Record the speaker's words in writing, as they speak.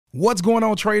What's going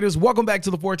on, traders? Welcome back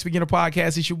to the FOREX Beginner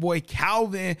Podcast. It's your boy,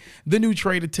 Calvin, the new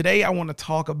trader. Today, I want to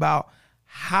talk about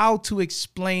how to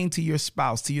explain to your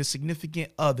spouse, to your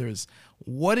significant others,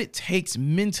 what it takes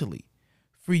mentally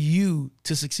for you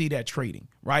to succeed at trading,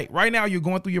 right? Right now, you're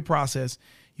going through your process.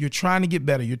 You're trying to get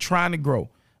better. You're trying to grow.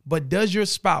 But does your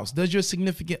spouse, does your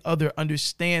significant other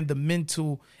understand the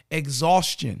mental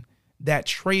exhaustion that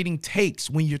trading takes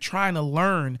when you're trying to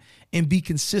learn and be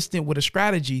consistent with a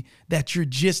strategy that you're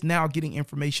just now getting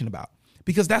information about?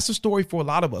 Because that's the story for a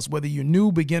lot of us, whether you're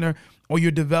new, beginner, or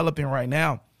you're developing right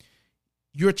now.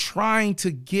 You're trying to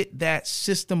get that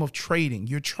system of trading.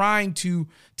 You're trying to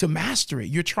master it.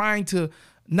 You're trying to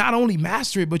not only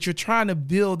master it, but you're trying to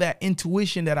build that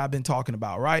intuition that I've been talking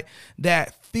about, right?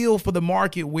 That feel for the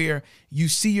market where you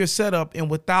see your setup and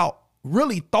without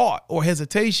really thought or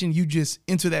hesitation, you just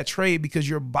enter that trade because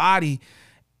your body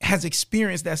has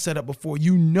experienced that setup before.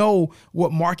 You know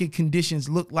what market conditions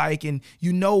look like, and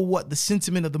you know what the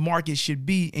sentiment of the market should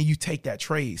be, and you take that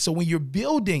trade. So when you're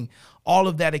building all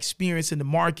of that experience in the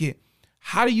market,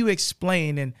 how do you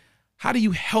explain and how do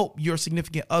you help your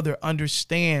significant other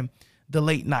understand the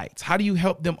late nights? How do you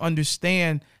help them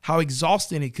understand how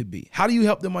exhausting it could be? How do you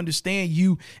help them understand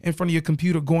you in front of your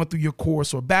computer going through your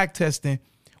course or back testing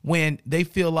when they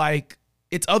feel like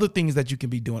it's other things that you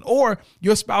can be doing? Or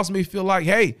your spouse may feel like,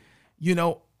 hey,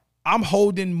 I'm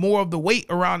holding more of the weight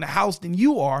around the house than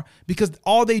you are because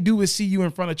all they do is see you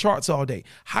in front of charts all day.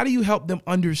 How do you help them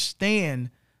understand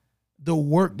the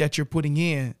work that you're putting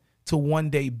in to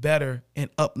one day better and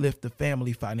uplift the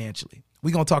family financially? We're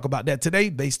going to talk about that today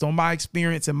based on my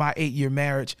experience in my 8-year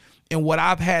marriage and what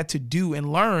I've had to do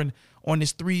and learn on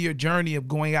this 3-year journey of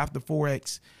going after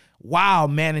Forex while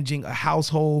managing a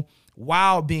household,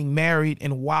 while being married,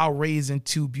 and while raising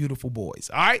 2 beautiful boys.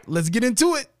 All right, let's get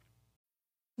into it.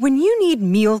 When you need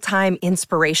mealtime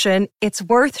inspiration, it's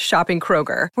worth shopping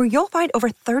Kroger, where you'll find over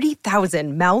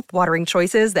 30,000 mouth-watering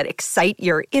choices that excite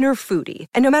your inner foodie.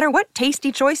 And no matter what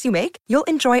tasty choice you make, you'll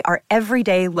enjoy our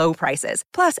everyday low prices,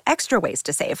 plus extra ways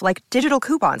to save, like digital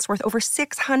coupons worth over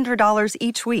 $600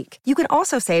 each week. You can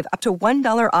also save up to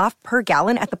 $1 off per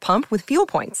gallon at the pump with fuel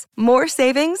points. More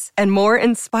savings and more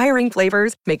inspiring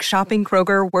flavors make shopping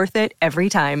Kroger worth it every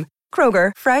time.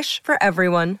 Kroger, fresh for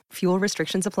everyone. Fuel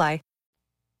restrictions apply.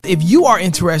 If you are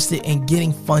interested in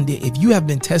getting funded, if you have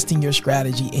been testing your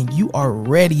strategy and you are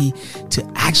ready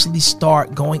to actually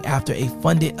start going after a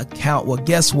funded account, well,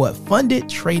 guess what? Funded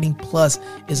Trading Plus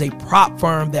is a prop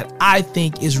firm that I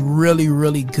think is really,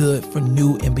 really good for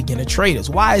new and beginner traders.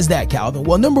 Why is that, Calvin?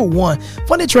 Well, number one,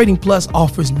 Funded Trading Plus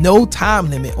offers no time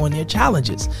limit on their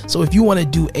challenges. So if you want to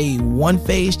do a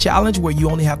one-phase challenge where you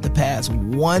only have to pass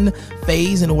one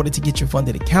phase in order to get your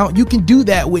funded account, you can do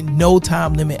that with no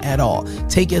time limit at all.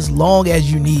 Take as long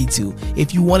as you need to.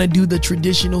 If you want to do the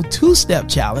traditional 2-step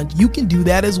challenge, you can do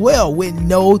that as well with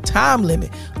no time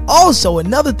limit. Also,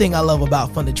 another thing I love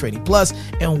about Funded Trading Plus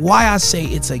and why I say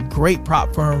it's a great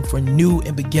prop firm for new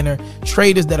and beginner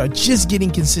traders that are just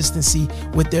getting consistency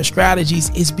with their strategies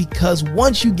is because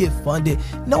once you get funded,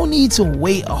 no need to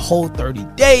wait a whole 30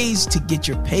 days to get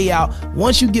your payout.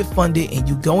 Once you get funded and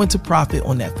you go into profit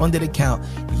on that funded account,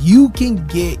 you can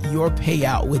get your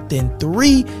payout within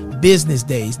 3 business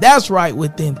days. That's right,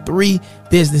 within 3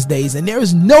 business days. And there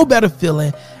is no better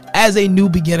feeling as a new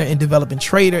beginner and developing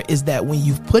trader is that when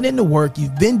you've put in the work,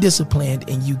 you've been disciplined,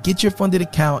 and you get your funded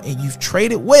account and you've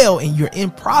traded well and you're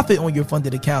in profit on your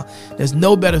funded account, there's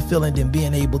no better feeling than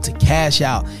being able to cash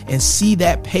out and see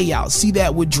that payout, see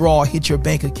that withdrawal hit your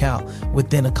bank account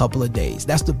within a couple of days.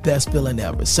 That's the best feeling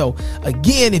ever. So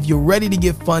again, if you're ready to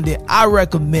get funded, I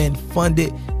recommend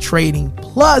Funded Trading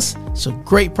Plus. It's a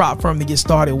great prop firm to get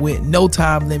started with. No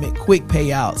time limit, quick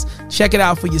payouts. Check it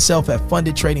out for yourself at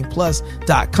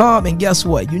fundedtradingplus.com. And guess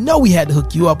what? You know we had to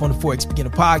hook you up on the FOREX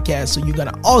Beginner Podcast, so you're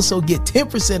going to also get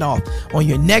 10% off on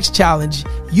your next challenge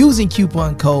using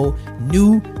coupon code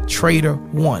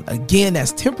NEWTRADER1. Again,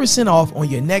 that's 10% off on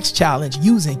your next challenge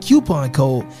using coupon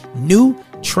code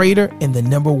NEWTRADER and the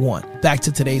number 1. Back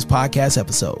to today's podcast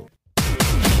episode.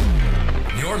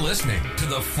 You're listening to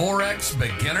the FOREX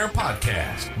Beginner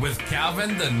Podcast with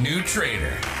Calvin, the new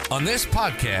trader. On this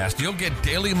podcast, you'll get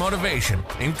daily motivation,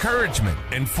 encouragement,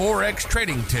 and Forex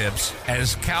trading tips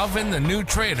as Calvin, the new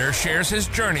trader, shares his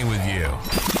journey with you.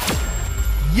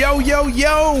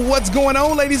 Yo, what's going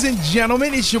on, ladies and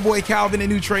gentlemen? It's your boy Calvin, the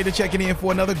new trader, checking in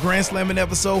for another Grand Slamming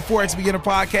episode, FOREX Beginner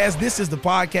Podcast. This is the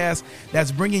podcast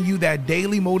that's bringing you that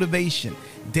daily motivation,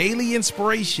 daily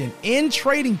inspiration, and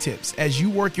trading tips as you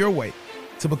work your way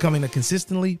to becoming a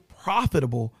consistently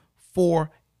profitable Forex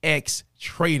FOREX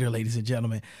trader, ladies and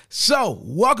gentlemen. So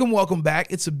welcome back.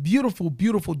 It's a beautiful,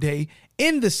 beautiful day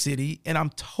in the city, and I'm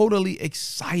totally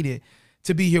excited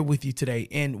to be here with you today.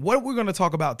 And what we're going to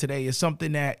talk about today is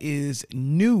something that is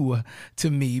new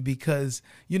to me because,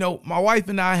 my wife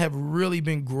and I have really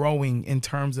been growing in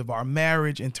terms of our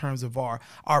marriage, in terms of our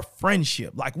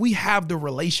friendship. Like, we have the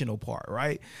relational part,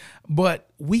 right? But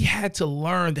we had to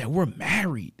learn that we're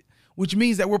married, which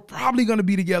means that we're probably going to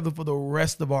be together for the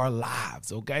rest of our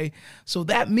lives, okay? So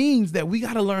that means that we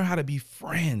got to learn how to be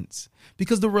friends,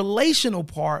 because the relational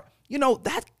part,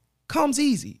 that comes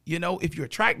easy. If you're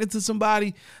attracted to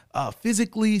somebody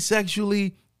physically,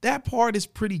 sexually, that part is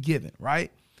pretty given,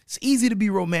 right? It's easy to be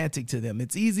romantic to them.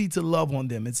 It's easy to love on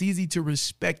them. It's easy to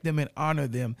respect them and honor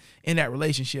them in that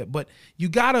relationship. But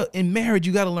in marriage,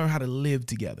 you got to learn how to live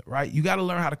together, right? You got to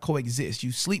learn how to coexist.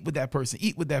 You sleep with that person,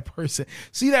 eat with that person,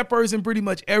 see that person pretty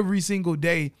much every single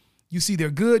day. You see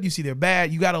their good, you see their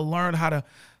bad. You got to learn how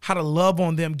to love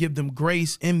on them, give them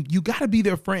grace, and you got to be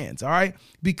their friends, all right?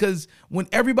 Because when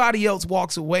everybody else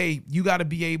walks away, you got to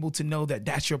be able to know that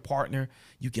that's your partner.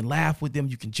 You can laugh with them,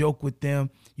 you can joke with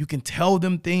them, you can tell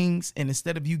them things, and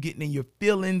instead of you getting in your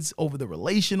feelings over the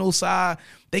relational side,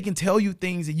 they can tell you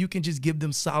things and you can just give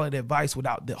them solid advice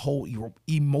without the whole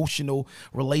emotional,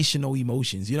 relational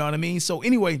emotions. You know what I mean? So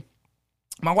anyway,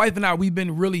 my wife and I, we've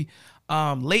been really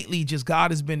lately, just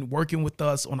God has been working with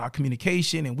us on our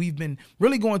communication, and we've been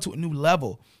really going to a new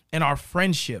level in our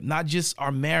friendship, not just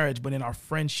our marriage, but in our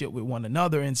friendship with one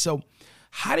another. And so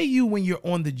how do you, when you're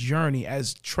on the journey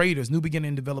as traders, new beginning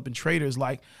and developing traders,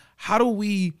 like, how do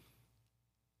we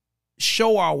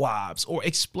show our wives or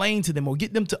explain to them or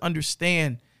get them to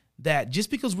understand that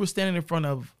just because we're standing in front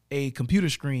of a computer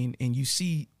screen and you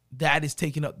see that is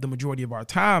taking up the majority of our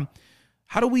time,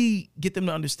 how do we get them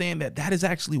to understand that that is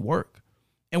actually work?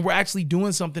 And we're actually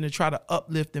doing something to try to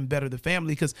uplift and better the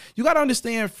family? Because you got to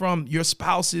understand, from your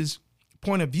spouse's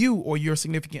point of view or your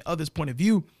significant other's point of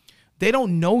view, they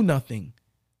don't know nothing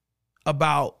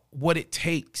about what it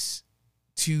takes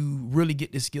to really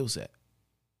get this skill set.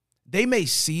 They may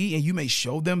see, and you may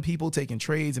show them people taking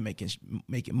trades and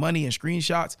making money and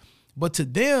screenshots, but to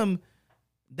them,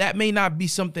 that may not be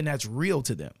something that's real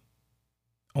to them,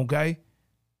 okay?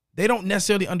 They don't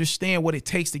necessarily understand what it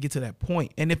takes to get to that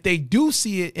point. And if they do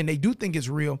see it and they do think it's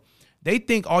real, they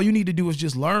think all you need to do is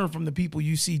just learn from the people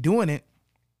you see doing it,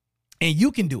 and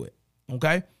you can do it,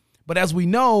 okay? But as we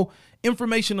know,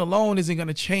 information alone isn't going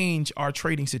to change our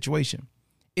trading situation.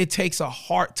 It takes a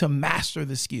heart to master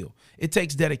the skill. It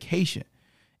takes dedication,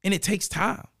 and it takes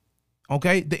time,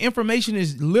 okay? The information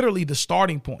is literally the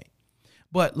starting point.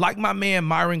 But like my man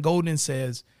Myron Golden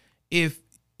says, if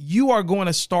you are going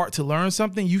to start to learn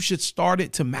something, you should start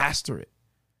it to master it,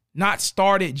 not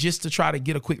start it just to try to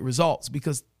get a quick results,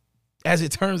 because as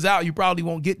it turns out, you probably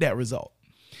won't get that result.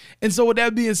 And so with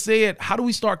that being said, how do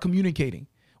we start communicating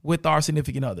with our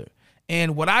significant other?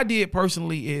 And what I did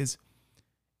personally is,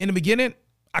 in the beginning,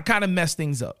 I kind of messed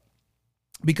things up,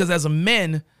 because as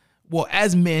men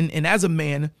and as a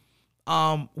man,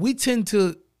 we tend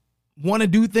to want to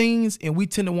do things, and we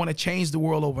tend to want to change the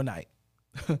world overnight.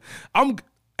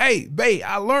 Hey, babe,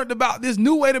 I learned about this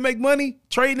new way to make money,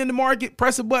 trading in the market,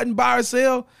 press a button, buy or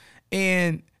sell,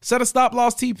 and set a stop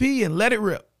loss TP and let it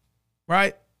rip,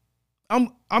 right? I'm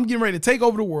getting ready to take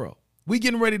over the world. We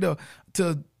getting ready to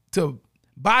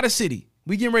buy the city.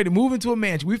 We getting ready to move into a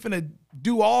mansion. We finna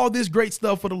do all this great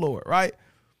stuff for the Lord, right?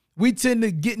 We tend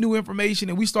to get new information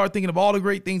and we start thinking of all the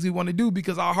great things we want to do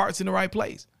because our heart's in the right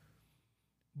place.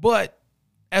 But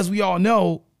as we all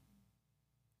know,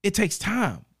 it takes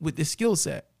time with this skill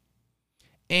set.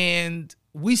 And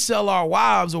we sell our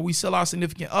wives or we sell our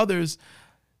significant others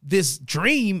this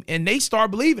dream and they start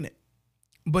believing it.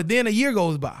 But then a year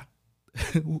goes by,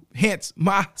 hence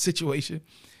my situation.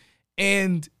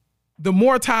 And the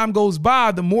more time goes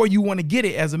by, the more you want to get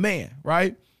it as a man,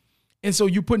 right? And so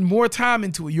you're putting more time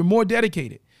into it. You're more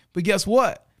dedicated. But guess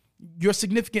what? Your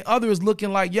significant other is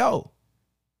looking like, yo,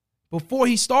 before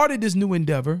he started this new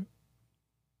endeavor,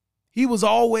 he was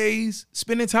always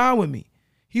spending time with me.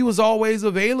 He was always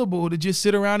available to just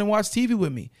sit around and watch TV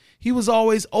with me. He was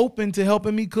always open to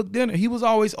helping me cook dinner. He was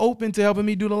always open to helping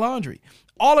me do the laundry.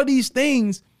 All of these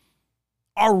things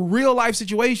are real life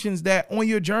situations that on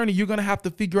your journey, you're going to have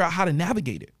to figure out how to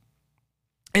navigate it.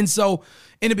 And so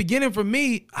in the beginning for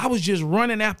me, I was just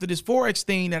running after this Forex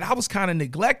thing that I was kind of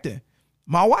neglecting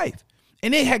my wife.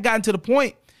 And it had gotten to the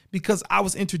point because I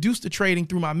was introduced to trading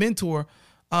through my mentor,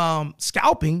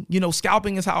 scalping. You know,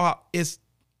 scalping is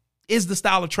is the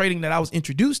style of trading that I was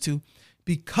introduced to.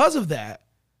 Because of that,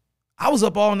 I was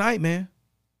up all night, man.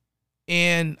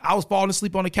 And I was falling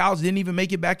asleep on the couch, didn't even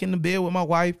make it back in the bed with my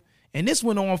wife. And this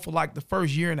went on for like the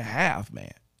first year and a half,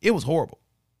 man. It was horrible.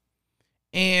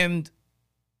 And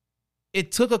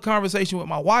it took a conversation with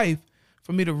my wife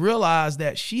for me to realize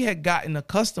that she had gotten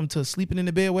accustomed to sleeping in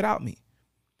the bed without me.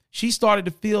 She started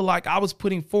to feel like I was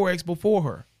putting Forex before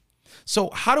her. So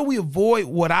how do we avoid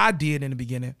what I did in the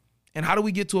beginning? And how do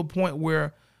we get to a point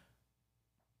where,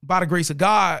 by the grace of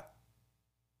God,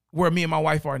 where me and my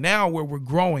wife are now, where we're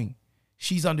growing,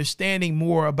 she's understanding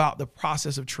more about the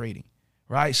process of trading,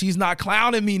 right? She's not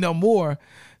clowning me no more,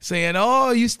 saying,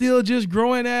 oh, you still just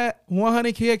growing that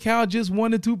 100K account, just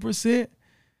 1 to 2%.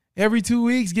 Every 2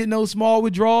 weeks, getting those small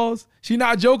withdrawals. She's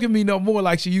not joking me no more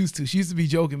like she used to. She used to be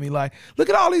joking me like, look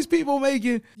at all these people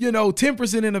making,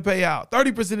 10% in the payout,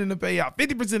 30% in the payout,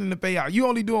 50% in the payout. You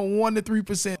only doing 1 to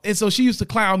 3%. And so she used to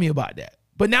clown me about that.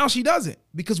 But now she doesn't,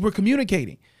 because we're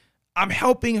communicating. I'm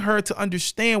helping her to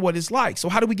understand what it's like. So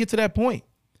how do we get to that point?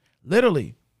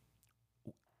 Literally,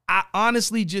 I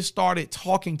honestly just started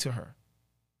talking to her.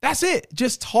 That's it.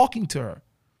 Just talking to her.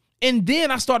 And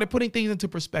then I started putting things into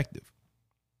perspective.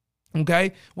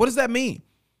 Okay. What does that mean?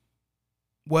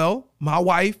 Well, my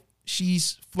wife,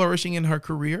 she's flourishing in her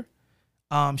career.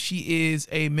 She is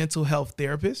a mental health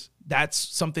therapist. That's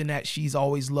something that she's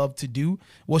always loved to do.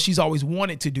 Well, she's always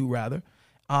wanted to do, rather.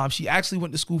 She actually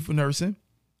went to school for nursing,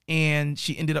 and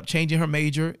she ended up changing her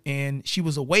major, and she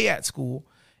was away at school,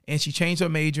 and she changed her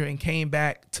major and came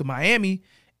back to Miami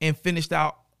and finished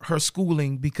out her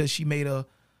schooling because she made a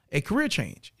career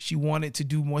change. She wanted to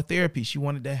do more therapy. She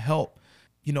wanted to help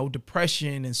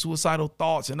depression and suicidal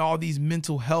thoughts and all these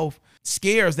mental health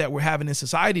scares that we're having in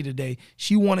society today.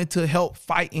 She wanted to help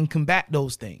fight and combat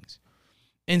those things.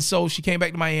 And so she came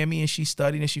back to Miami and she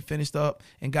studied and she finished up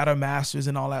and got her master's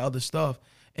and all that other stuff.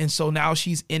 And so now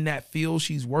she's in that field.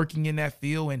 She's working in that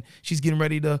field, and she's getting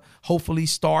ready to hopefully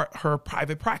start her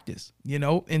private practice,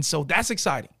 and so that's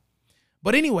exciting.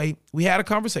 But anyway, we had a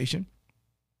conversation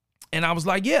and I was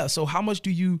like, yeah, so how much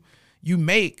do you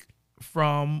make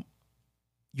from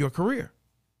your career?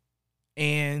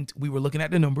 And we were looking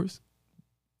at the numbers,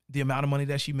 the amount of money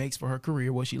that she makes for her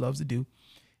career, what she loves to do.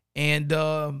 And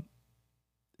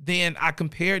then I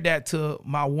compared that to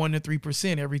my 1 to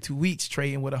 3% every 2 weeks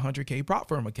trading with a 100K prop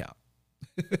firm account.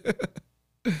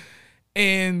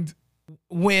 And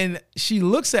when she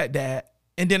looks at that,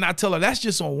 and then I tell her that's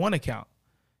just on one account,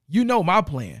 my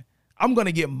plan. I'm going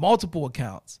to get multiple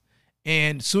accounts.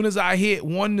 And as soon as I hit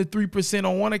 1 to 3%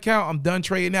 on one account, I'm done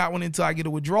trading that one until I get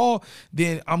a withdrawal.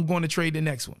 Then I'm going to trade the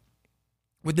next one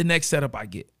with the next setup I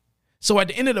get. So at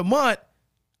the end of the month,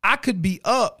 I could be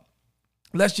up,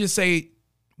 let's just say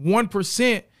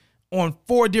 1% on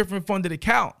 4 different funded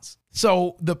accounts.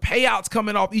 So the payouts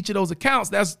coming off each of those accounts,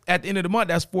 that's at the end of the month,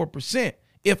 that's 4%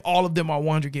 if all of them are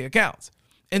 100K accounts.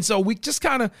 And so we just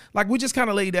kind of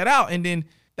laid that out. And then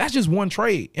that's just one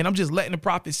trade. And I'm just letting the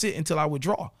profit sit until I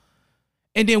withdraw.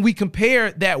 And then we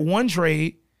compare that one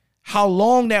trade, how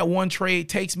long that one trade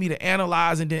takes me to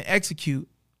analyze and then execute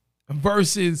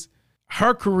versus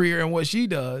her career and what she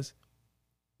does.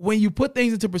 When you put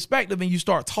things into perspective and you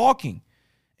start talking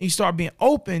and you start being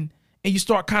open and you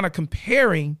start kind of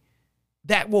comparing,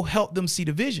 that will help them see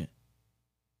the vision.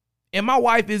 And my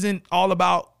wife isn't all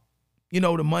about,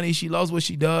 the money. She loves what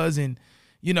she does. And,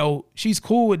 she's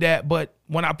cool with that. But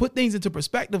when I put things into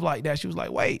perspective like that, she was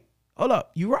like, wait, hold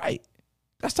up. You're right.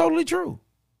 That's totally true.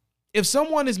 If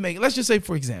someone is making, let's just say,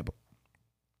 for example,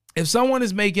 if someone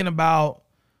is making about,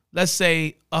 let's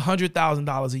say,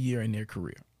 $100,000 a year in their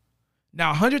career.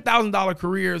 Now, $100,000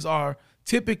 careers are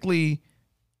typically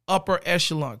upper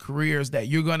echelon careers that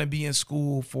you're going to be in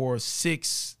school for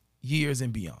 6 years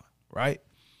and beyond, right?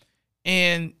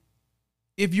 And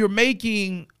if you're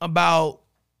making about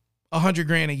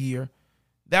 $100,000 a year,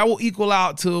 that will equal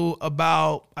out to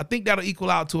about, about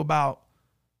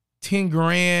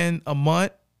 $10,000 a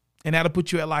month, and that'll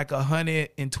put you at like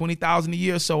 $120,000 a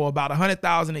year. So about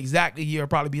 $100,000 exactly a year will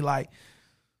probably be like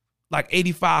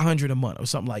 $8,500 a month or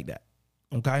something like that.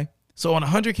 Okay, so on a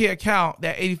 100K account,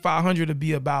 that $8,500 would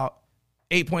be about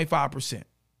 8.5%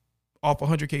 off a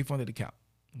 100K funded account.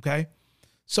 Okay,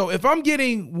 so if I'm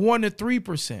getting 1 to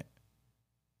 3%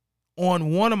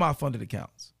 on one of my funded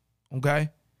accounts, okay,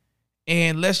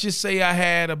 and let's just say I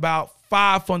had about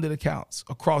 5 funded accounts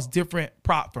across different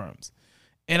prop firms,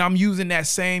 and I'm using that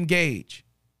same gauge,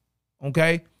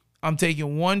 okay, I'm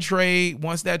taking one trade.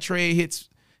 Once that trade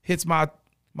hits my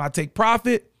take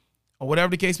profit, or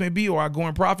whatever the case may be, or I go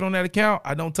in profit on that account,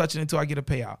 I don't touch it until I get a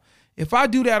payout. If I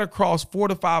do that across 4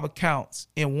 to 5 accounts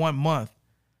in 1 month,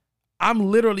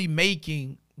 I'm literally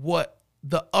making what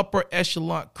the upper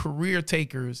echelon career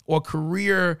takers or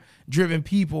career driven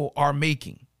people are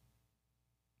making.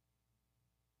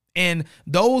 And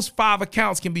those 5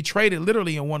 accounts can be traded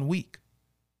literally in 1 week,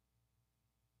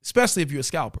 especially if you're a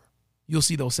scalper. You'll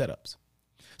see those setups.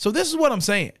 So this is what I'm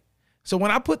saying. So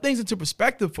when I put things into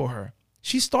perspective for her,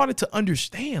 she started to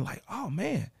understand, like, oh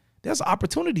man, there's an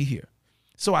opportunity here.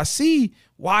 So I see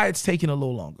why it's taking a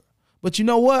little longer. But you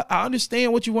know what? I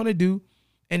understand what you want to do.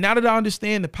 And now that I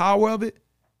understand the power of it,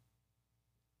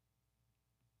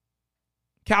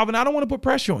 Calvin, I don't want to put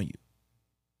pressure on you,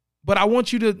 but I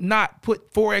want you to not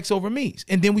put Forex over me.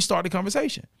 And then we start the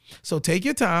conversation. So take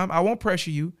your time. I won't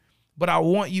pressure you, but I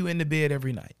want you in the bed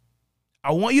every night.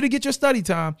 I want you to get your study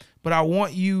time, but I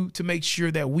want you to make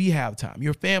sure that we have time.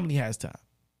 Your family has time.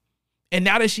 And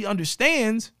now that she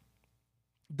understands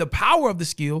the power of the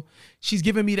skill, she's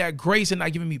giving me that grace and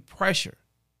not giving me pressure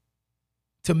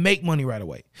to make money right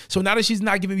away. So now that she's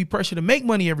not giving me pressure to make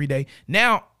money every day,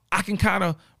 now I can kind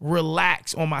of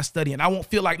relax on my study and I won't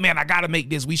feel like, man, I got to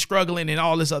make this. We struggling and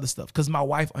all this other stuff because my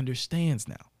wife understands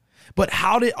now. But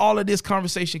how did all of this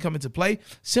conversation come into play?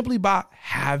 Simply by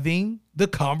having the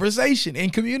conversation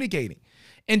and communicating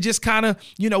and just kind of,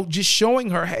 just showing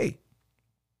her, hey,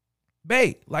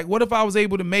 babe, like what if I was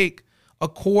able to make a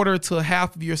quarter to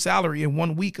half of your salary in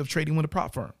 1 week of trading with a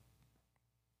prop firm?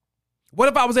 What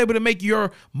if I was able to make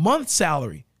your month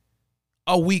salary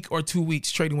a week or 2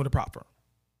 weeks trading with a prop firm?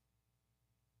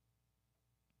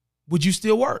 Would you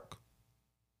still work?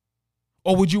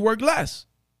 Or would you work less?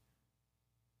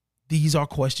 These are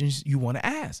questions you want to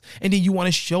ask. And then you want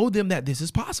to show them that this is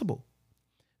possible.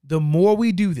 The more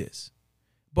we do this,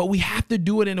 but we have to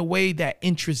do it in a way that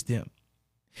interests them.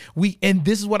 And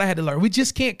this is what I had to learn. We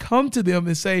just can't come to them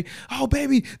and say, oh,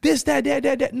 baby, this,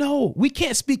 that. No, we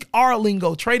can't speak our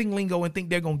lingo, trading lingo, and think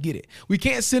they're going to get it. We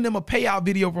can't send them a payout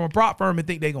video from a prop firm and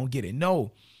think they're going to get it.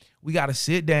 No, we got to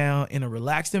sit down in a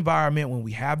relaxed environment when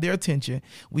we have their attention.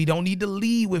 We don't need to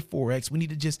lead with Forex. We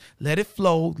need to just let it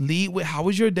flow, lead with how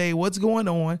was your day, what's going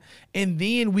on, and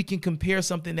then we can compare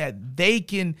something that they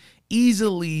can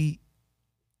easily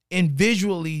and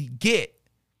visually get,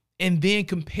 and then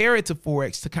compare it to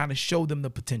Forex to kind of show them the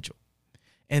potential.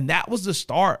 And that was the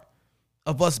start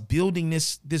of us building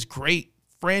this great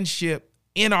friendship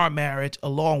in our marriage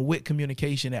along with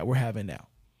communication that we're having now.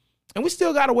 And we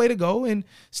still got a way to go and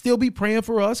still be praying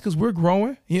for us because we're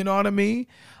growing, you know what I mean?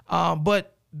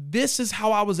 But this is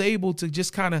how I was able to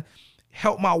just kind of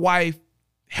help my wife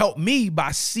help me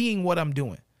by seeing what I'm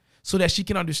doing so that she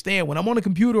can understand when I'm on the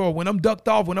computer or when I'm ducked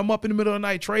off, when I'm up in the middle of the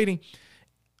night trading,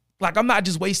 like I'm not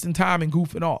just wasting time and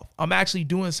goofing off. I'm actually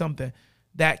doing something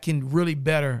that can really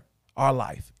better our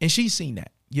life. And she's seen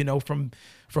that,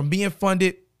 from being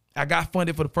funded. I got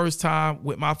funded for the first time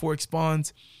with my FOREX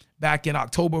funds back in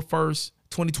October 1st,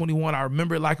 2021. I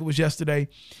remember it like it was yesterday.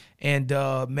 And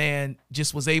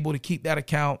just was able to keep that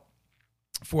account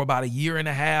for about 1.5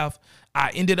 years.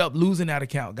 I ended up losing that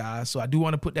account, guys. So I do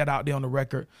want to put that out there on the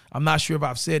record. I'm not sure if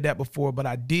I've said that before, but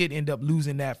I did end up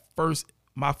losing my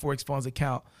FOREX funds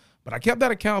account. But I kept that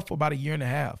account for about 1.5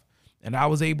 years. And I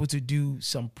was able to do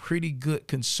some pretty good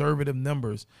conservative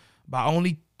numbers by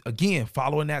only, again,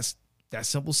 following that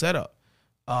simple setup.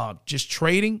 Just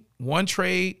trading one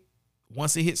trade.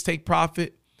 Once it hits take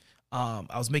profit, I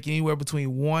was making anywhere between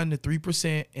 1% to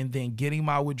 3% and then getting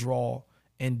my withdrawal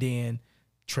and then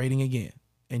trading again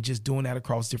and just doing that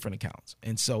across different accounts.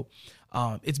 And so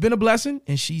it's been a blessing,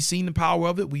 and she's seen the power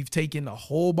of it. We've taken a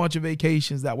whole bunch of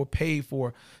vacations that were paid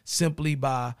for simply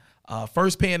by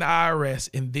first paying the IRS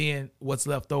and then what's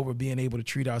left over being able to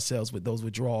treat ourselves with those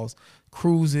withdrawals,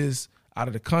 cruises out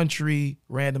of the country,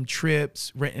 random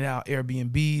trips, renting out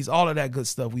Airbnbs, all of that good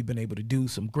stuff we've been able to do.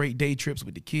 Some great day trips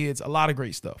with the kids, a lot of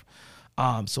great stuff.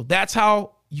 So that's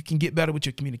how you can get better with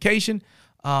your communication.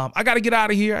 I got to get out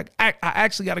of here. I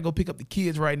actually got to go pick up the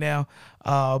kids right now.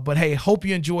 But hey, hope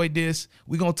you enjoyed this.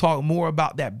 We're going to talk more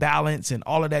about that balance and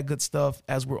all of that good stuff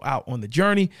as we're out on the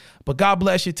journey. But God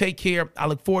bless you. Take care. I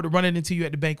look forward to running into you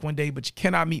at the bank one day, but you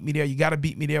cannot meet me there. You got to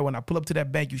beat me there. When I pull up to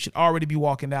that bank, you should already be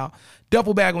walking out.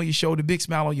 Duffel bag on your shoulder, big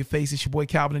smile on your face. It's your boy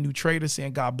Calvin, the new trader,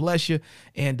 saying God bless you.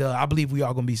 And I believe we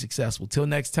are going to be successful. Till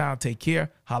next time, take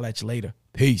care. Holla at you later.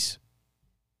 Peace.